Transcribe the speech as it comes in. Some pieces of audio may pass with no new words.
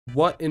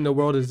What in the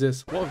world is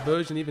this? What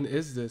version even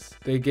is this?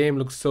 The game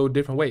looks so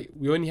different. Wait,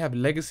 we only have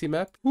legacy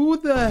map? Who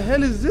the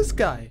hell is this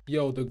guy?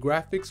 Yo, the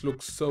graphics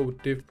look so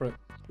different.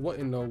 What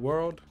in the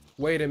world?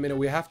 Wait a minute,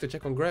 we have to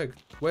check on Greg.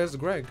 Where's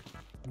Greg?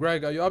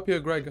 Greg, are you up here,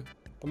 Greg?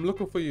 I'm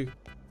looking for you.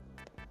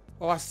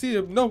 Oh, I see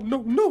him. No,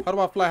 no, no. How do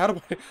I fly? How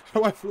do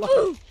I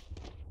fly?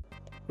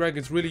 Greg,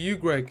 it's really you,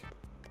 Greg.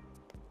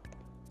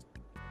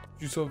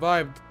 You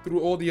survived through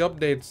all the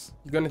updates.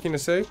 You got anything to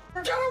say?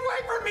 Get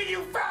away from me,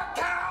 you fat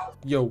cow!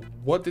 Yo,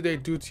 what did they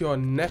do to your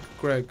neck,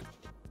 Greg?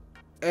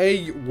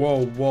 Hey,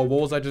 whoa, what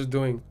was I just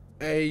doing?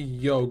 Hey,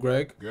 yo,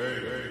 Greg.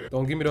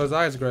 Don't give me those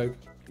eyes, Greg.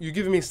 You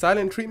giving me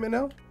silent treatment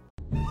now?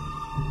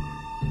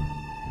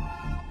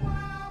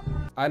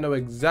 I know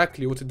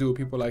exactly what to do with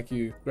people like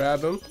you.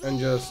 Grab them and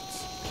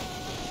just...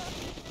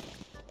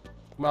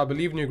 Come on, I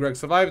believe in you, Greg.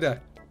 Survive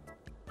that.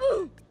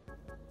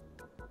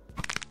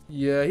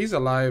 Yeah, he's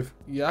alive.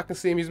 Yeah, I can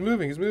see him. He's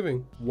moving. He's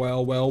moving.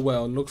 Well, well,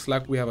 well. Looks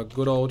like we have a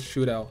good old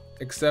shootout.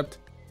 Except,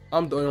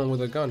 I'm the only one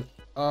with a gun.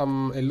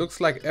 It looks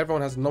like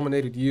everyone has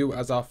nominated you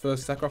as our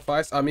first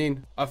sacrifice. I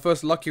mean, our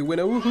first lucky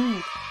winner.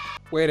 Woohoo!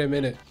 Wait a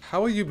minute.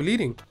 How are you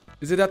bleeding?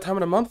 Is it that time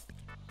of the month?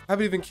 I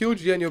haven't even killed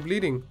you yet and you're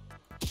bleeding.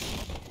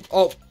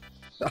 Oh,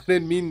 I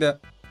didn't mean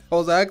that. That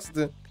was an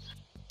accident.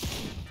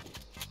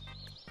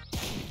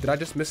 Did I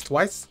just miss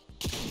twice?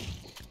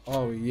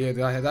 Oh, yeah.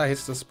 That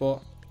hits the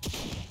spot.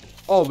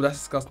 Oh, but that's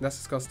disgusting. That's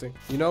disgusting.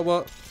 You know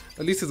what?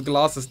 At least his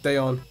glasses stay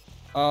on.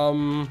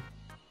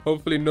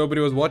 Hopefully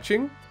nobody was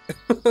watching.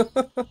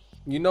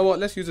 You know what?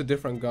 Let's use a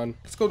different gun.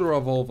 Let's go to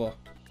revolver.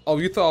 Oh,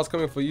 you thought I was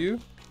coming for you?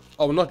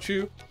 Oh, not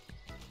you.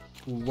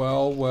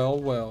 Well, well,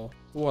 well.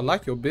 Oh, I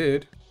like your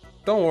beard.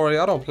 Don't worry,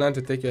 I don't plan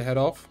to take your head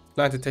off.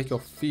 Plan to take your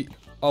feet.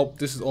 Oh,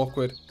 this is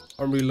awkward.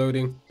 I'm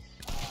reloading.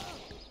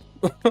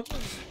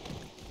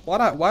 Why'd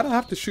I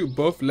have to shoot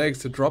both legs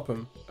to drop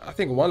him? I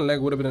think one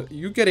leg would have been...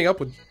 You getting up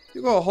with...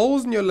 You got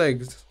holes in your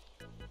legs.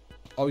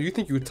 Oh, you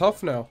think you're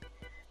tough now?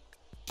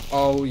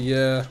 Oh,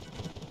 yeah.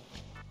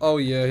 Oh,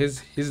 yeah.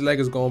 His leg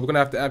is gone. We're going to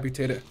have to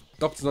amputate it.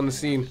 Doctor's on the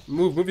scene.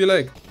 Move your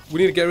leg. We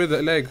need to get rid of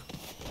the leg.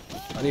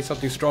 I need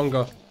something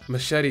stronger.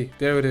 Machete.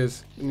 There it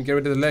is. We need to get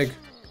rid of the leg.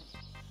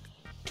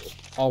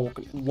 Oh,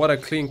 what a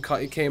clean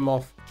cut. It came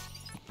off.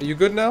 Are you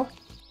good now?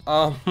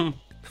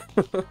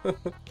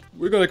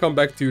 We're going to come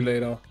back to you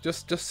later.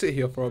 Just sit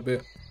here for a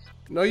bit.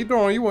 No, you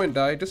don't. You won't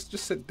die. Just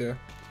sit there.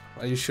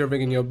 Are you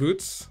shivering in your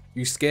boots?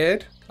 You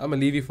scared? I'm gonna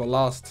leave you for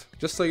last.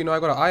 Just so you know, I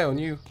got an eye on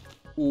you.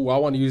 Ooh, I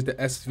want to use the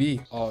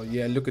SV. Oh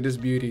yeah, look at this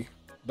beauty.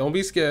 Don't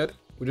be scared.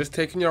 We're just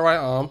taking your right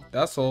arm.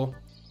 That's all.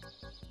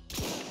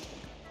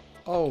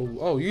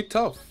 Oh, you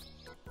tough.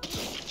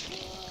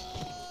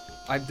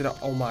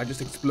 Oh my, I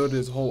just exploded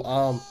his whole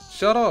arm.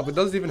 Shut up, it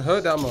doesn't even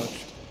hurt that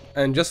much.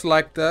 And just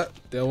like that,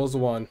 there was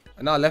one.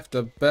 And I left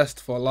the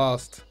best for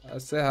last. I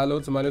say hello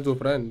to my little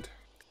friend.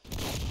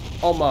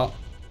 Oh my.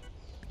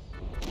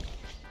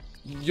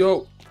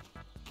 Yo.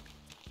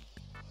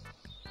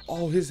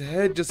 Oh, his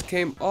head just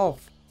came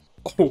off.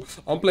 Oh,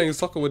 I'm playing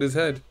soccer with his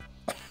head.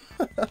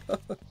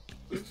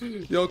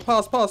 Yo,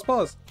 pass.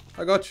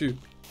 I got you.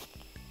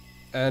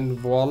 And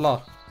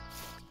voila.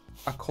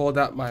 I call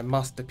that my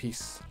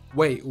masterpiece.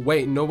 Wait,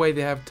 no way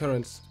they have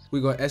turrets.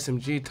 We got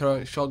SMG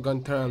turret,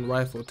 shotgun turret, and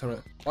rifle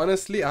turret.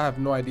 Honestly, I have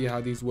no idea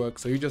how these work.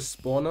 So you just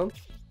spawn them.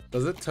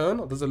 Does it turn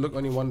or does it look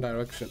only one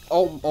direction?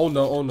 Oh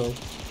no.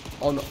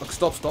 Oh no,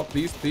 stop,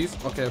 please.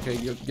 Okay,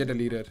 you get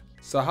deleted.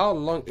 So how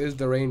long is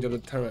the range of the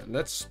turret?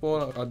 Let's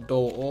spawn a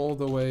door all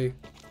the way.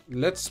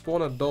 Let's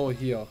spawn a door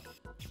here.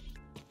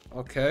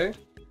 Okay,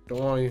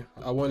 don't worry,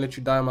 I won't let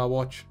you die on my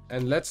watch.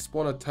 And let's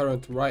spawn a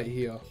turret right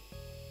here.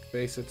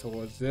 Face it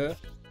towards there.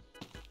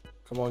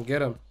 Come on,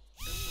 get him.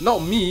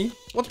 Not me,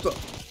 what the?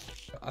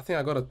 I think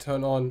I gotta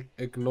turn on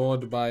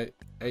ignored by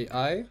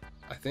AI,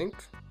 I think.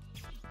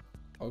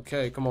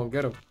 Okay, come on,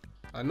 get him.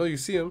 I know you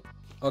see him.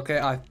 Okay,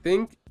 I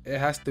think it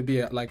has to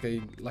be like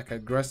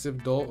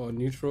aggressive door or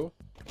neutral.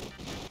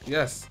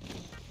 Yes.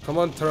 Come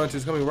on, turret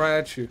is coming right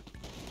at you.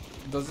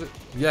 Does it?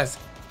 Yes.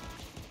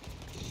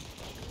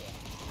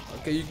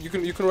 Okay, you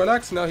can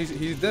relax now.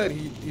 He's dead.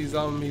 He's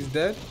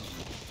dead.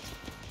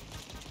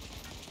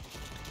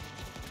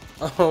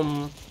 I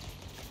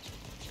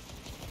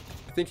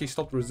think he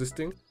stopped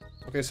resisting.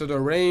 Okay, so the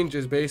range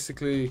is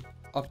basically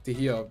up to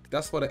here.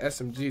 That's for the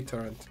SMG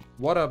turret.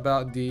 What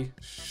about the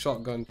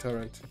shotgun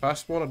turret? If I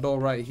spawn a door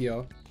right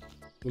here,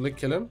 will it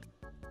kill him?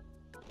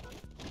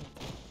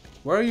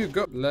 Where are you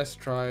go? Let's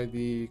try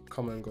the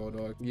common go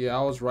dog. Yeah,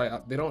 I was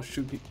right. They don't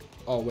shoot people.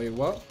 Oh, wait,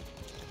 what?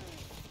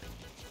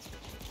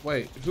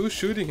 Wait, who's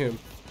shooting him?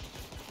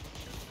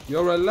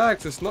 Yo,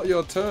 relax. It's not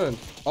your turn.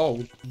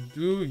 Oh,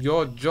 do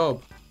your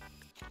job.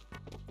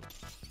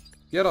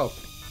 Get up.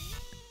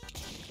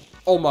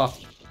 Oh, my.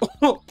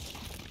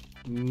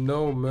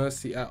 No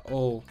mercy at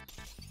all.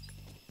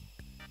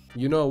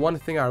 You know, one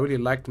thing I really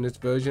liked in this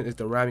version is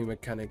the ramming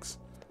mechanics.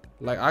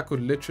 Like, I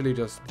could literally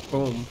just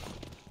boom.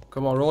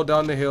 Come on, roll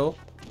down the hill.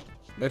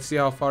 Let's see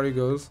how far he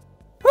goes.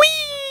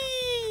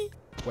 Whee!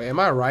 Wait, am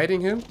I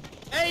riding him?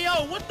 Hey,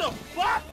 yo, what the fuck?